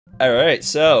Alright,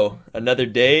 so another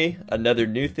day, another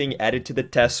new thing added to the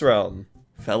test realm.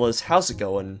 Fellas, how's it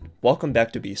going? Welcome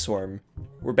back to Swarm.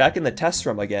 We're back in the test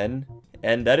realm again,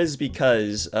 and that is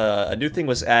because a new thing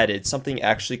was added, something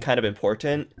actually kind of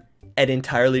important, an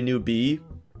entirely new bee.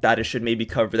 Thought I should maybe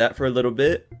cover that for a little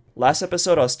bit. Last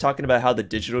episode I was talking about how the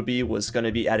digital bee was going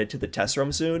to be added to the test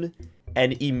realm soon,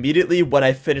 and immediately when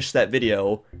I finished that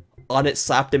video, on it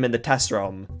slapped him in the test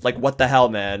realm. Like, what the hell,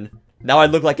 man? Now I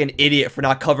look like an idiot for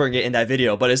not covering it in that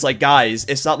video, but it's like, guys,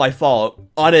 it's not my fault.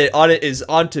 On it is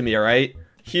onto me, alright?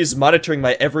 He's monitoring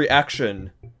my every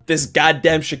action. This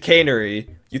goddamn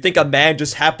chicanery. You think a man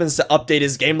just happens to update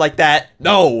his game like that?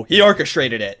 No, he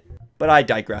orchestrated it. But I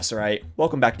digress, alright?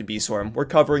 Welcome back to Swarm. We're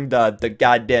covering the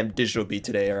goddamn digital bee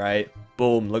today, alright?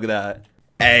 Boom, look at that.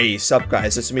 Hey, sup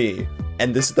guys, it's me.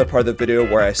 And this is the part of the video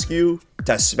where I ask you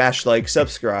to smash like,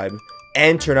 subscribe,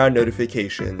 and turn on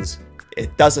notifications.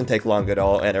 It doesn't take long at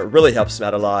all, and it really helps me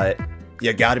out a lot.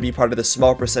 You gotta be part of the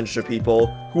small percentage of people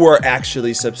who are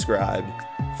actually subscribed.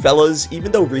 Fellas, even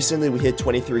though recently we hit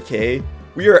 23k,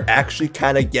 we are actually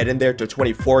kinda getting there to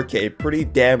 24k pretty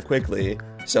damn quickly,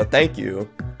 so thank you.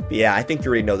 But yeah, I think you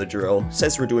already know the drill.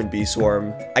 Since we're doing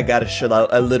Swarm, I gotta chill out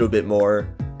a little bit more.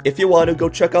 If you want to, go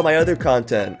check out my other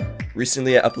content.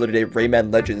 Recently I uploaded a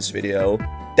Rayman Legends video.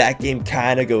 That game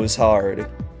kinda goes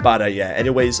hard. But yeah,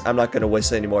 anyways, I'm not gonna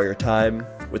waste any more of your time.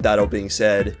 With that all being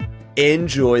said,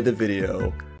 enjoy the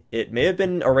video. It may have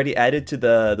been already added to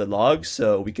the log,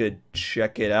 so we could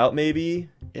check it out maybe.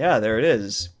 Yeah, there it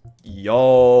is.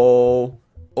 Yo.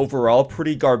 Overall,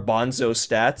 pretty garbanzo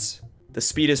stats. The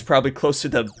speed is probably close to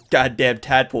the goddamn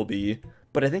tadpole bee.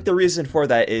 But I think the reason for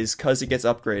that is cause it gets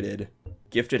upgraded.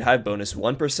 Gifted hive bonus,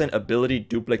 1% ability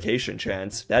duplication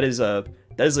chance. That is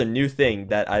a new thing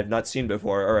that I've not seen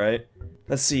before, alright.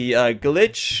 Let's see,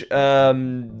 glitch,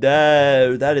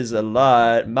 that is a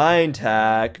lot. Mind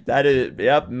hack, that is,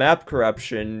 yep, map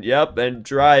corruption, yep, and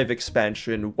drive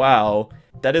expansion, wow.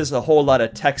 That is a whole lot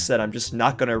of text that I'm just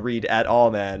not gonna read at all,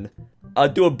 man. I'll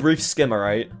do a brief skim,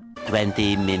 alright?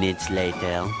 20 minutes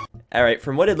later. Alright,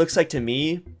 from what it looks like to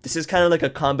me, this is kind of like a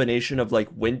combination of like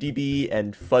Windy Bee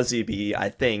and Fuzzy Bee, I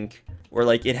think. Where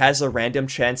like it has a random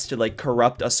chance to like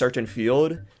corrupt a certain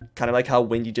field, kind of like how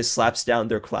Windy just slaps down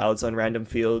their clouds on random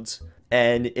fields,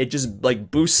 and it just like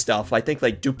boosts stuff. I think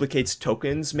like duplicates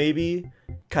tokens maybe,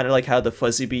 kind of like how the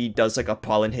Fuzzy Bee does like a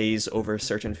pollen haze over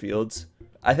certain fields.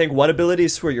 I think one ability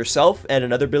is for yourself and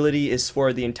another ability is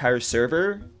for the entire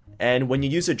server. And when you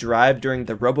use a drive during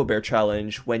the RoboBear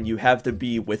challenge, when you have the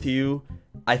bee with you,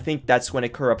 I think that's when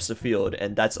it corrupts the field,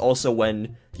 and that's also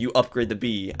when you upgrade the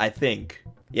bee, I think.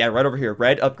 Yeah, right over here.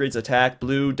 Red upgrades attack,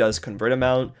 blue does convert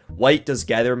amount, white does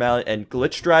gather amount, and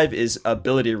glitch drive is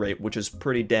ability rate, which is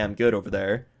pretty damn good over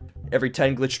there. Every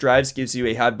 10 glitch drives gives you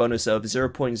a hive bonus of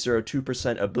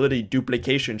 0.02% ability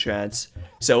duplication chance.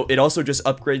 So it also just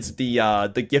upgrades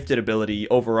the gifted ability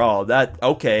overall.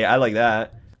 Okay, I like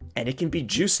that. And it can be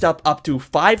juiced up to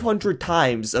 500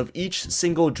 times of each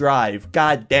single drive.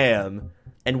 God damn.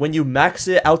 And when you max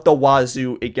it out the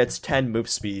wazoo, it gets 10 move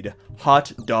speed.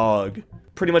 Hot dog.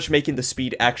 Pretty much making the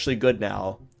speed actually good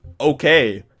now.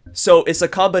 Okay, so it's a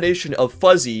combination of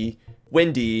Fuzzy,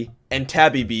 Windy, and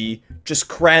Tabby Bee just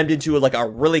crammed into like a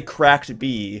really cracked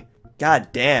bee. God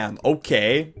damn,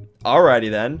 okay. Alrighty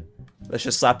then. Let's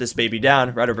just slap this baby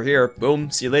down right over here.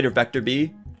 Boom, see you later, Vector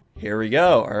Bee. Here we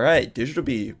go. Alright, digital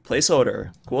bee,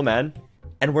 placeholder. Cool, man.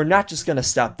 And we're not just gonna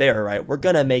stop there, right? We're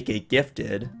gonna make a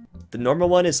gifted. The normal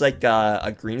one is like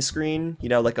a green screen, you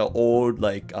know, like an old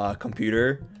like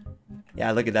computer.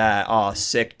 Yeah, look at that. Aw,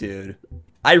 sick, dude.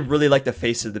 I really like the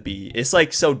face of the bee. It's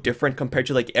like so different compared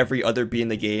to like every other bee in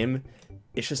the game.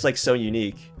 It's just like so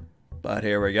unique. But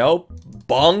here we go.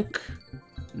 Bonk.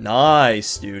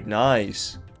 Nice, dude.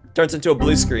 Nice. Turns into a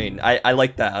blue screen. I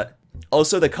like that.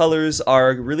 Also, the colors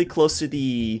are really close to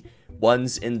the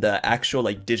ones in the actual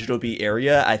like digital bee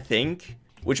area, I think.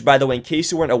 Which, by the way, in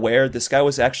case you weren't aware, this guy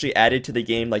was actually added to the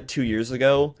game like 2 years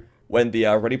ago. When the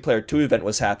Ready Player 2 event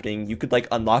was happening, you could like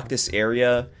unlock this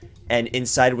area, and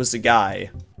inside was the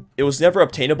guy. It was never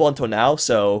obtainable until now,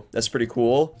 so that's pretty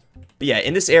cool. But yeah,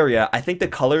 in this area, I think the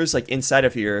colors like inside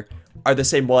of here are the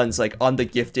same ones like on the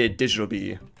gifted digital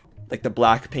bee. Like the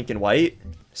black, pink, and white.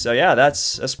 So yeah,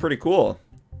 that's pretty cool.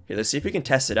 Here, let's see if we can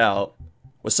test it out.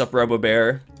 What's up,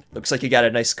 RoboBear? Looks like you got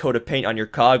a nice coat of paint on your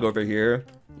cog over here.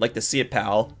 Like to see it,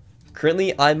 pal.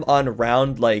 Currently, I'm on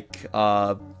round like,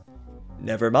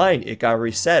 never mind, it got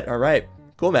reset. Alright,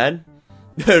 cool, man.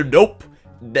 Nope.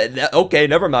 Okay,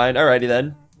 never mind. Alrighty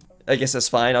then. I guess that's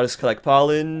fine. I'll just collect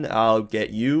pollen. I'll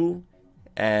get you.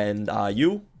 And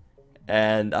you.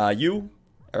 And you.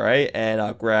 Alright, and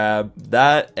I'll grab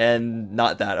that and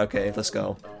not that. Okay, let's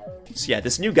go. So yeah,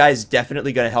 this new guy is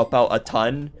definitely going to help out a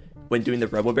ton when doing the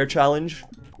Rebel Bear challenge.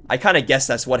 I kind of guess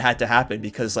that's what had to happen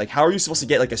because, like, how are you supposed to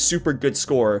get, like, a super good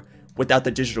score without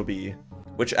the digital bee?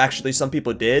 Which actually some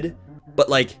people did. But,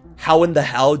 like, how in the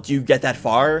hell do you get that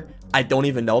far? I don't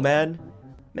even know, man.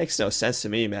 Makes no sense to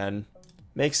me, man.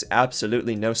 Makes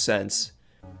absolutely no sense.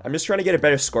 I'm just trying to get a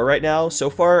better score right now. So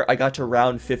far, I got to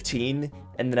round 15,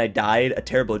 and then I died a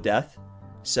terrible death.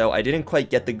 So I didn't quite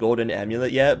get the golden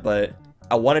amulet yet, but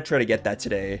I want to try to get that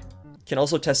today. Can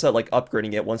also test out, like,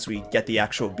 upgrading it once we get the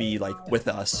actual bee, like, with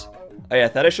us. Oh yeah, I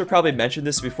thought I should probably mention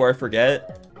this before I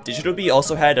forget. Digital Bee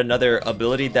also had another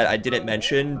ability that I didn't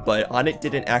mention, but Onnit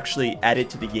didn't actually add it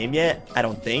to the game yet, I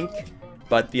don't think.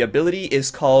 But the ability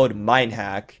is called Mine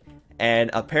Hack, and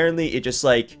apparently it just,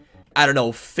 like, I don't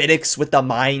know, fiddles with the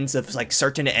minds of, like,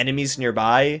 certain enemies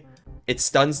nearby. It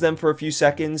stuns them for a few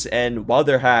seconds, and while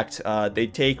they're hacked, they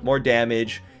take more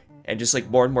damage, and just, like,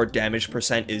 more and more damage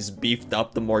percent is beefed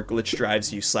up the more glitch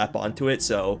drives you slap onto it,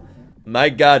 so my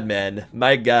god, man,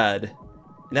 my god.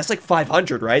 And that's like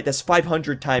 500, right? That's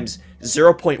 500 times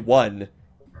 0.1.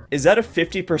 Is that a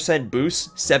 50%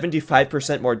 boost,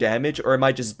 75% more damage, or am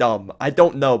I just dumb? I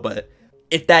don't know, but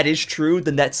if that is true,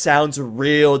 then that sounds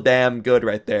real damn good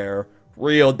right there.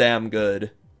 Real damn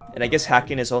good. And I guess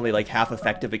hacking is only like half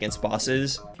effective against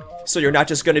bosses. So you're not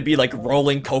just gonna be like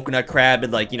rolling coconut crab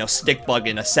and like, you know, stick bug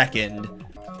in a second.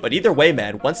 But either way,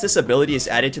 man, once this ability is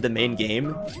added to the main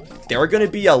game, there are gonna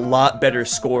be a lot better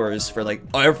scores for like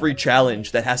every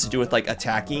challenge that has to do with like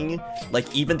attacking,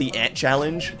 like even the ant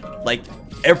challenge. Like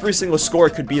every single score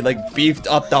could be like beefed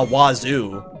up the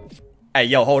wazoo. Hey,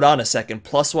 yo, hold on a second.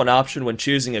 +1 option when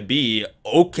choosing a bee.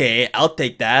 Okay, I'll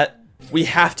take that. We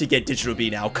have to get Digital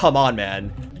Bee now. Come on,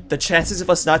 man. The chances of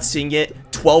us not seeing it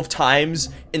 12 times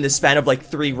in the span of like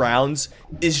 3 rounds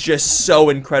is just so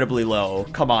incredibly low.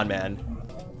 Come on, man.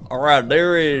 Alright,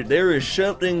 there is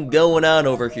something going on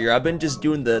over here. I've been just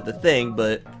doing the thing,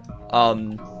 but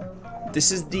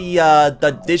this is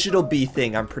the Digital Bee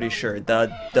thing, I'm pretty sure.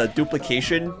 The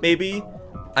duplication, maybe?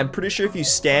 I'm pretty sure if you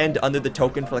stand under the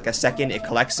token for like a second, it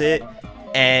collects it,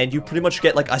 and you pretty much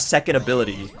get like a second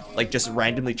ability, like just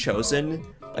randomly chosen.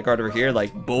 Like right over here,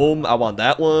 like boom, I want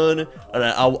that one, and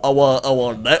I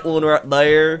want that one right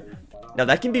there. Now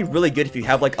that can be really good if you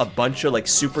have like a bunch of like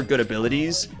super good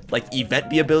abilities, like event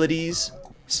bee abilities,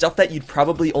 stuff that you'd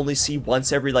probably only see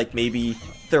once every like maybe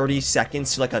 30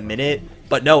 seconds to like a minute,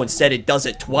 but no, instead it does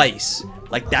it twice.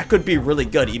 Like that could be really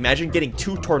good. Imagine getting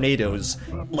 2 tornadoes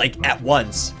like at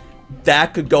once.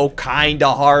 That could go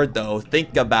kinda hard though.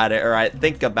 Think about it, alright?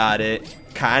 Think about it.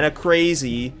 Kinda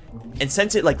crazy. And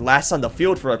since it like lasts on the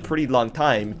field for a pretty long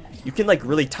time, you can like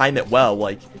really time it well,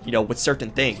 like, you know, with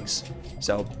certain things.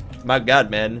 So, my god,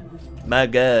 man. My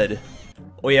god.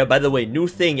 Oh yeah, by the way, new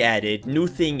thing added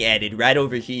right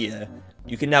over here.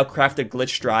 You can now craft a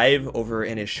glitch drive over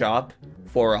in his shop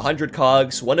for 100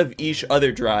 cogs, 1 of each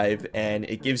other drive, and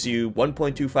it gives you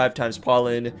 1.25 times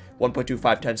pollen,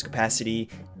 1.25 times capacity,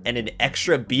 and an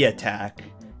extra bee attack.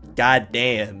 God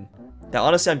damn. Now,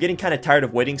 honestly, I'm getting kind of tired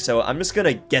of waiting, so I'm just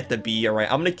gonna get the bee,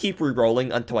 alright? I'm gonna keep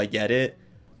re-rolling until I get it.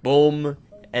 Boom.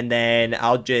 And then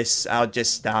I'll choose, I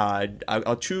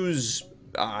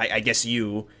guess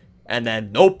you. And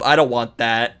then, nope, I don't want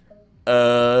that.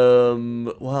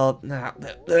 Well, nah,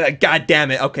 god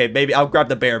damn it. Okay, maybe I'll grab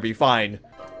the bear bee, fine.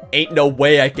 Ain't no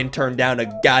way I can turn down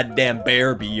a goddamn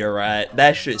bear bee, alright?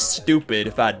 That's just stupid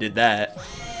if I did that.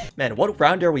 Man, what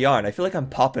round are we on? I feel like I'm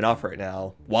popping off right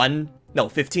now. 1? No,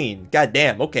 15. God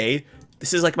damn, okay.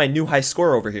 This is like my new high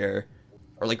score over here.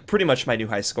 Or like pretty much my new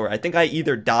high score. I think I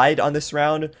either died on this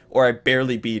round or I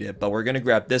barely beat it. But we're gonna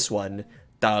grab this one.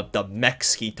 The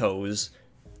Mexquitos.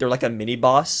 They're like a mini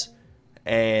boss.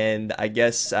 And I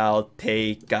guess I'll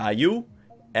take you.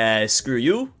 Screw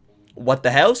you. What the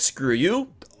hell? Screw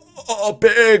you. Oh,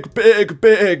 big.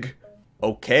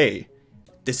 Okay.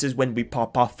 This is when we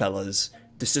pop off, fellas.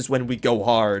 This is when we go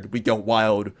hard. We go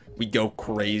wild. We go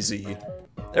crazy.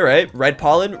 Alright, red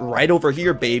pollen, right over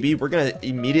here, baby. We're gonna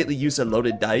immediately use a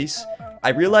loaded dice. I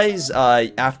realize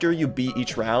after you beat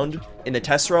each round, in the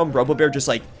test realm, Robobear just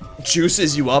like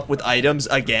juices you up with items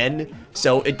again.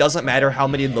 So it doesn't matter how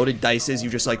many loaded dices you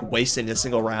just like waste in a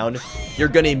single round. You're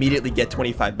gonna immediately get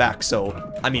 25 back.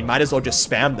 So, I mean, might as well just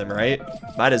spam them, right?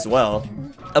 Might as well.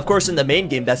 Of course, in the main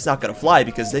game, that's not gonna fly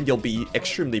because then you'll be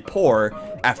extremely poor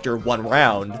after 1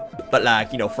 round. But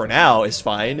like, you know, for now, it's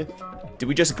fine. Did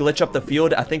we just glitch up the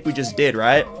field? I think we just did,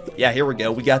 right? Yeah, here we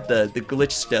go. We got the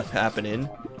glitch stuff happening.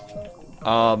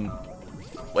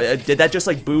 Did that just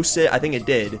like boost it? I think it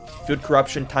did. Field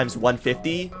corruption times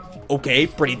 150. Okay,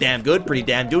 pretty damn good, pretty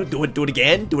damn good. Do it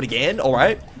again, do it again. All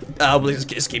right.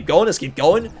 Let's keep going, let's keep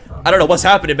going. I don't know what's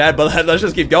happening, man, but let's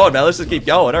just keep going, man. Let's just keep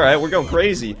going. All right, we're going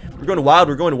crazy. We're going wild,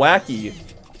 we're going wacky.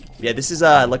 Yeah, this is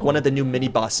like one of the new mini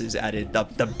bosses added,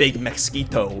 the big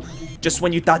mosquito. Just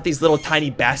when you thought these little tiny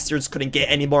bastards couldn't get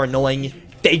any more annoying,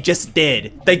 they just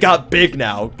did. They got big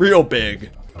now, real big.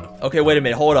 Okay, wait a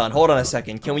minute, hold on a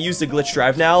second. Can we use the glitch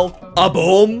drive now? A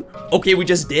boom. Okay, we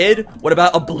just did. What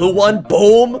about a blue one?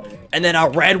 Boom. And then a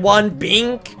red one,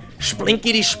 bink.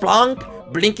 Splinkity splunk.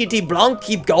 Blinkity blunk.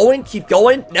 Keep going, keep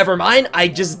going. Never mind, I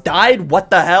just died. What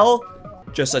the hell?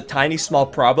 Just a tiny small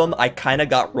problem. I kind of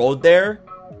got rolled there.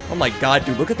 Oh my god,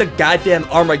 dude, look at the goddamn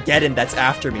Armageddon that's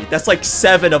after me. That's like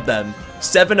 7 of them.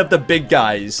 7 of the big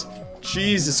guys.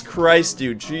 Jesus Christ,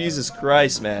 dude. Jesus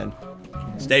Christ, man.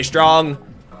 Stay strong.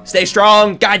 Stay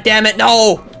strong. God damn it,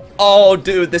 no. Oh,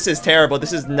 dude, this is terrible.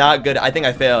 This is not good. I think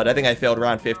I failed. I think I failed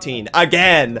round 15.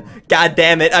 Again. God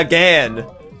damn it, again.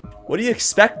 What do you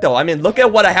expect, though? I mean, look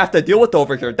at what I have to deal with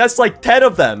over here. That's like 10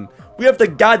 of them. We have the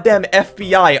goddamn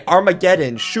FBI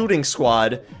Armageddon shooting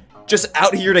squad just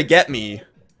out here to get me.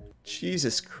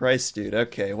 Jesus Christ, dude.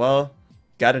 Okay, well,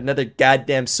 got another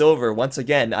goddamn silver. Once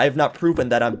again, I have not proven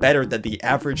that I'm better than the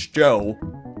average Joe.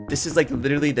 This is like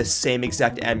literally the same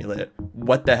exact amulet.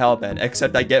 What the hell, man?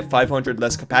 Except I get 500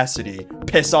 less capacity.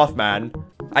 Piss off, man.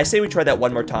 I say we try that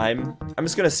one more time. I'm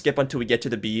just gonna skip until we get to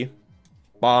the B.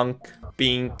 Bonk,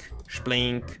 bink,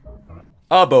 splink.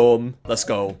 Ah, boom. Let's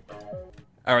go.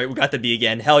 Alright, we got the B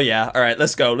again. Hell yeah. Alright,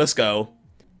 let's go, let's go.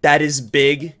 That is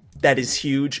big, that is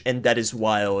huge, and that is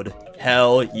wild.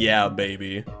 Hell yeah,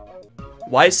 baby.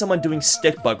 Why is someone doing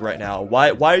stick bug right now?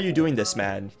 Why are you doing this,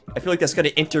 man? I feel like that's gonna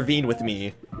intervene with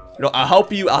me. You know, I'll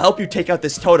help you take out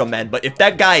this totem, man, but if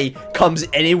that guy comes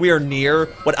anywhere near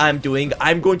what I'm doing,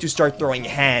 I'm going to start throwing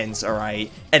hands,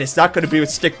 alright? And it's not gonna be with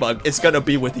stick bug, it's gonna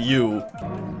be with you.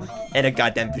 And a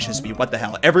goddamn vicious bee, what the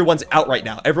hell? Everyone's out right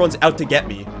now. Everyone's out to get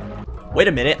me. Wait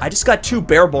a minute, I just got 2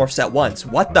 bear morphs at once.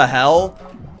 What the hell?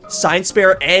 Science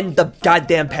bear and the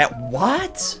goddamn pet.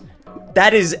 What?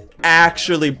 That is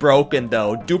actually broken,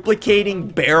 though. Duplicating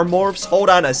bear morphs? Hold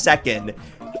on a second.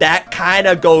 That kind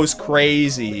of goes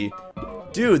crazy.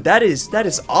 Dude, that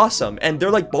is awesome. And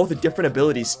they're like both different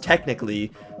abilities,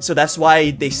 technically. So that's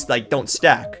why they like don't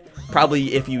stack.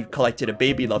 Probably if you collected a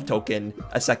baby love token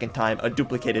a second time, a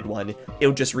duplicated one,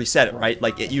 it'll just reset it, right?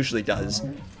 Like it usually does.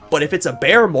 But if it's a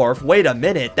bear morph, wait a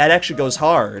minute, that actually goes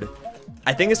hard.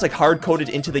 I think it's like hard coded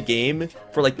into the game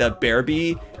for like the bear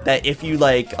bee that if you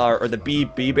like, or the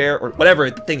bee bear, or whatever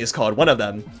the thing is called, one of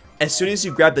them, as soon as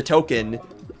you grab the token,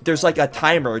 there's like a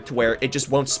timer to where it just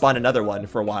won't spawn another one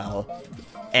for a while.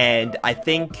 And I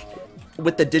think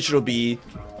with the digital bee,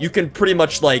 you can pretty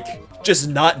much like just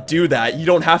not do that. You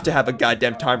don't have to have a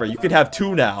goddamn timer. You can have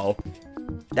 2 now.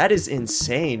 That is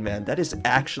insane, man. That is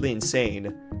actually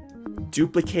insane.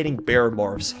 Duplicating bear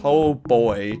morphs. Oh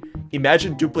boy.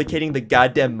 Imagine duplicating the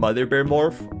goddamn mother bear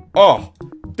morph. Oh,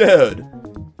 dude.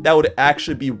 That would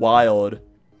actually be wild.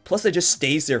 Plus it just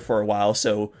stays there for a while,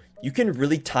 so you can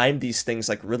really time these things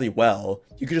like really well.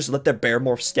 You can just let the bear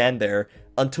morph stand there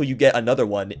until you get another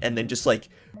one and then just like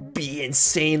be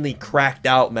insanely cracked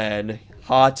out, man.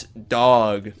 Hot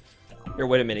dog. Here,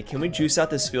 wait a minute. Can we juice out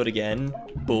this field again?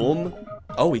 Boom.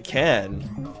 Oh, we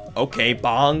can. Okay,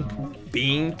 bonk,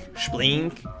 bink,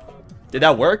 splink. Did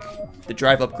that work? The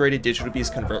drive upgraded digital bees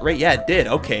convert rate? Yeah, it did.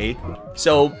 Okay.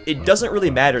 So it doesn't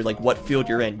really matter like what field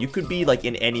you're in. You could be like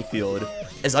in any field.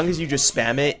 As long as you just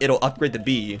spam it, it'll upgrade the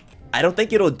bee. I don't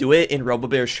think it'll do it in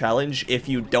RoboBear's challenge if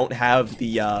you don't have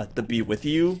the bee with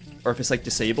you, or if it's like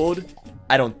disabled.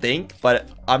 I don't think, but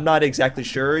I'm not exactly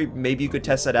sure. Maybe you could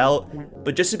test that out.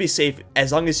 But just to be safe,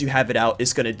 as long as you have it out,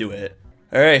 it's gonna do it.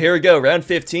 Alright, here we go, round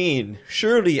 15.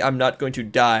 Surely I'm not going to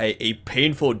die a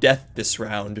painful death this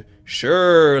round.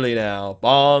 Surely now.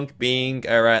 Bonk, bing.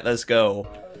 Alright, let's go.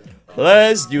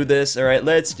 Let's do this. Alright,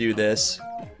 let's do this.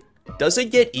 Does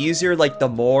it get easier, like, the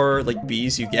more, like,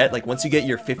 bees you get? Like, once you get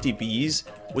your 50 bees,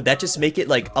 would that just make it,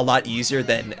 like, a lot easier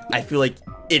than I feel like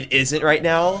it isn't right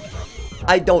now?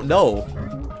 I don't know.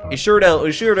 It sure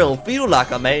don't feel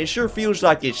like it, man. It sure feels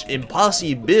like it's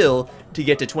impossible to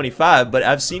get to 25, but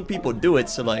I've seen people do it,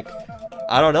 so like,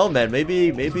 I don't know, man.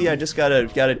 Maybe I just gotta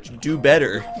do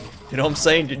better. You know what I'm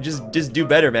saying? Just do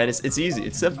better, man. It's easy.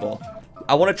 It's simple.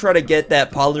 I want to try to get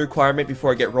that pollen requirement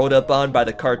before I get rolled up on by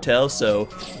the cartel, so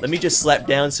let me just slap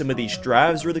down some of these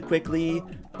drives really quickly.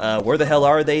 Where the hell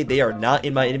are they? They are not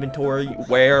in my inventory.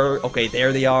 Where? Okay,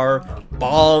 there they are.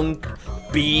 Bonk,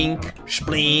 bink,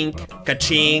 splink,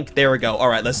 ka-chink. There we go. All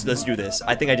right, let's do this.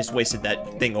 I think I just wasted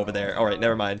that thing over there. All right,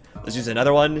 never mind. Let's use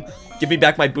another one. Give me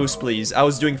back my boost, please. I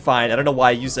was doing fine. I don't know why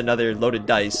I used another loaded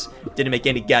dice. Didn't make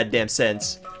any goddamn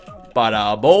sense.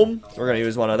 But boom, we're gonna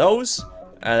use one of those.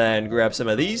 And then grab some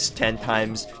of these. 10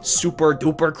 times super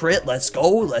duper crit. Let's go,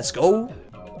 let's go.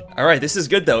 Alright, this is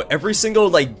good though. Every single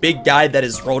like big guy that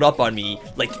is rolled up on me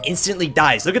like instantly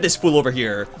dies. Look at this fool over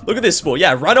here. Look at this fool.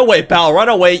 Yeah, run away, pal. Run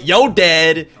away. Yo,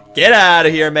 dead. Get out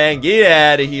of here, man. Get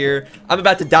out of here. I'm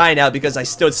about to die now because I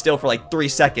stood still for like 3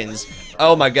 seconds.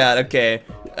 Oh my god, okay.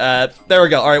 There we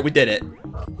go. Alright, we did it.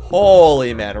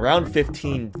 Holy man, round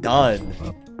 15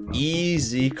 done.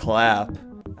 Easy clap.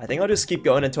 I think I'll just keep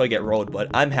going until I get rolled, but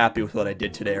I'm happy with what I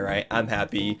did today, right? I'm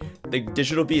happy. The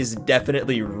digital bee is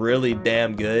definitely really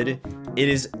damn good. It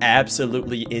is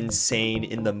absolutely insane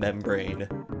in the membrane.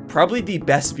 Probably the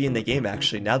best bee in the game,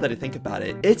 actually, now that I think about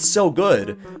it. It's so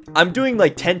good. I'm doing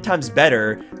like 10 times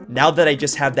better now that I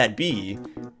just have that bee.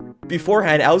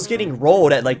 Beforehand, I was getting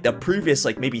rolled at like the previous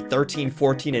like maybe 13,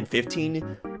 14, and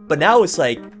 15. But now it's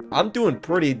like, I'm doing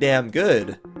pretty damn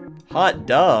good. Hot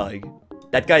dog.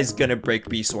 That guy's gonna break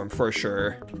Bee Swarm for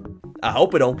sure. I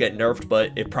hope it don't get nerfed,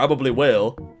 but it probably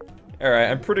will.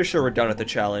 Alright, I'm pretty sure we're done with the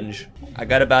challenge. I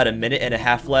got about a minute and a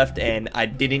half left, and I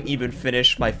didn't even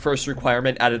finish my first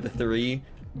requirement out of the 3.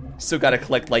 Still gotta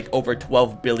collect like over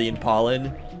 12 billion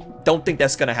pollen. Don't think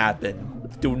that's gonna happen.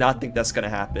 Do not think that's gonna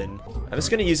happen. I'm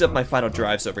just gonna use up my final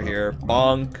drives over here.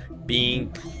 Bonk,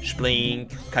 bink,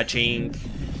 splink, ka-chink.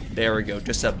 There we go,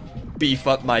 just to beef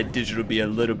up my digital bee a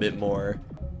little bit more.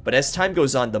 But as time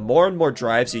goes on, the more and more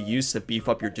drives you use to beef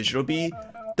up your digital bee,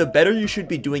 the better you should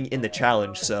be doing in the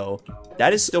challenge, so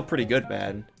that is still pretty good,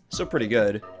 man. Still pretty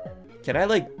good. Can I,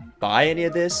 like, buy any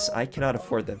of this? I cannot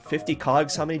afford them. 50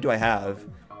 cogs? How many do I have?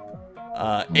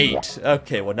 8.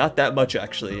 Okay, well, not that much,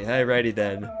 actually. Alrighty,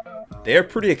 then. They're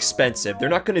pretty expensive. They're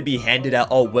not going to be handed out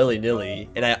all willy-nilly,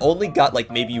 and I only got,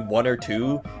 like, maybe 1 or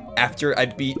 2 after I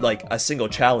beat, like, a single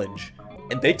challenge.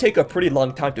 And they take a pretty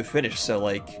long time to finish, so,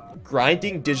 like,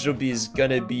 grinding digital bee is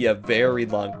gonna be a very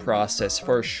long process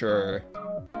for sure.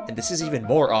 And this is even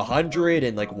more, 100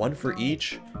 and like 1 for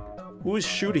each. Who is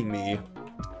shooting me?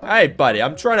 Hey buddy,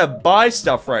 I'm trying to buy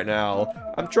stuff right now.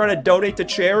 I'm trying to donate to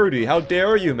charity. How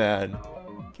dare you, man?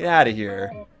 Get out of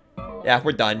here. Yeah,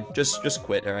 we're done. Just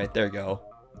quit. Alright, there you go.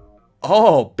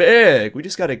 Oh, big! We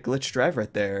just got a glitch drive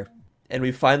right there. And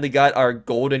we finally got our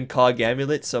golden cog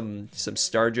amulet, some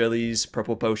star jellies,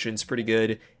 purple potions, pretty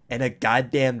good. And a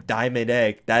goddamn diamond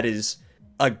egg. That is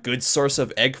a good source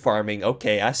of egg farming.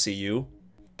 Okay, I see you.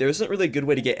 There isn't really a good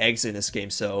way to get eggs in this game,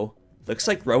 so looks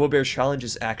like RoboBear's challenge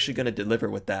is actually going to deliver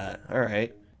with that.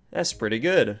 Alright, that's pretty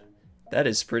good. That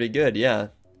is pretty good, yeah.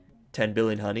 10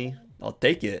 billion honey. I'll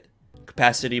take it.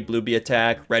 Capacity, blue bee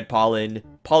attack, red pollen,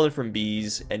 pollen from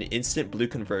bees, and instant blue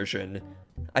conversion.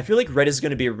 I feel like red is going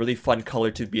to be a really fun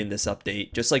color to be in this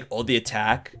update. Just like all the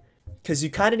attack. Because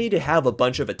you kind of need to have a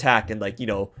bunch of attack and, like, you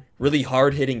know, really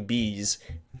hard-hitting bees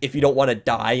if you don't want to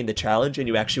die in the challenge and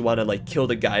you actually want to, like, kill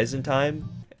the guys in time.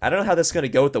 I don't know how that's going to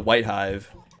go with the white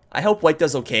hive. I hope white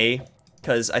does okay,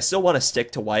 because I still want to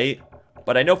stick to white,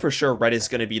 but I know for sure red is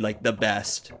going to be, like, the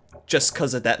best. Just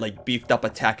because of that, like, beefed-up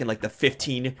attack and, like, the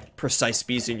 15 precise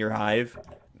bees in your hive.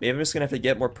 Maybe I'm just going to have to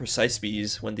get more precise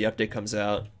bees when the update comes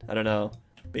out. I don't know.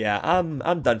 But yeah,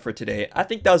 I'm done for today. I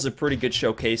think that was a pretty good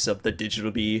showcase of the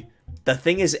digital bee. The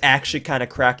thing is actually kind of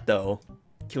cracked, though.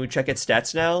 Can we check its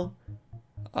stats now?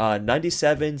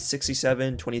 97,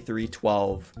 67, 23,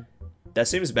 12. That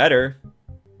seems better.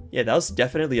 Yeah, that was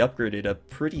definitely upgraded a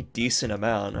pretty decent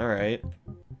amount. Alright.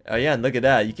 Oh yeah, and look at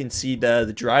that. You can see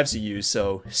the drives you use.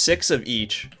 So, 6 of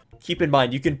each. Keep in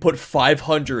mind, you can put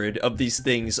 500 of these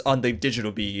things on the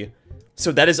digital bee.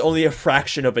 So that is only a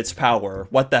fraction of its power.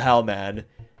 What the hell, man?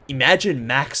 Imagine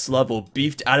max level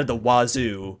beefed out of the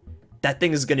wazoo. That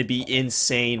thing is going to be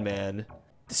insane, man.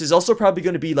 This is also probably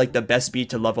going to be, like, the best bee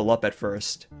to level up at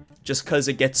first. Just because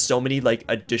it gets so many, like,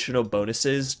 additional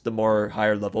bonuses the more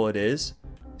higher level it is.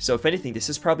 So, if anything, this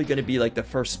is probably going to be, like, the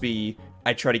first bee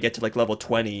I try to get to, like, level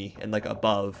 20 and, like,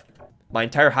 above. My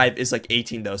entire hive is, like,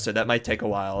 18, though, so that might take a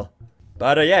while.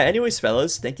 But, yeah, anyways,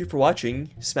 fellas, thank you for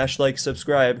watching. Smash like,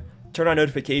 subscribe, turn on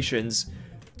notifications.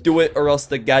 Do it, or else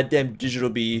the goddamn digital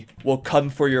bee will come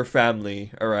for your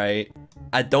family, alright?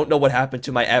 I don't know what happened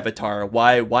to my avatar.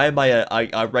 Why am I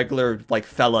a regular, like,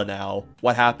 fella now?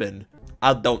 What happened?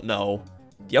 I don't know.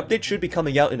 The update should be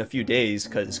coming out in a few days,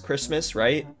 because Christmas,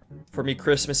 right? For me,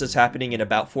 Christmas is happening in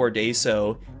about 4 days,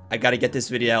 so I gotta get this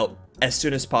video out as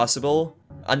soon as possible.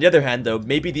 On the other hand, though,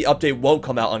 maybe the update won't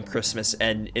come out on Christmas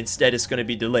and instead it's going to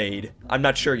be delayed. I'm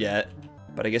not sure yet,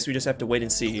 but I guess we just have to wait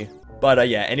and see. But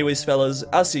yeah, anyways, fellas,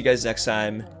 I'll see you guys next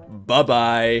time.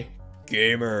 Bye-bye,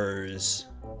 gamers.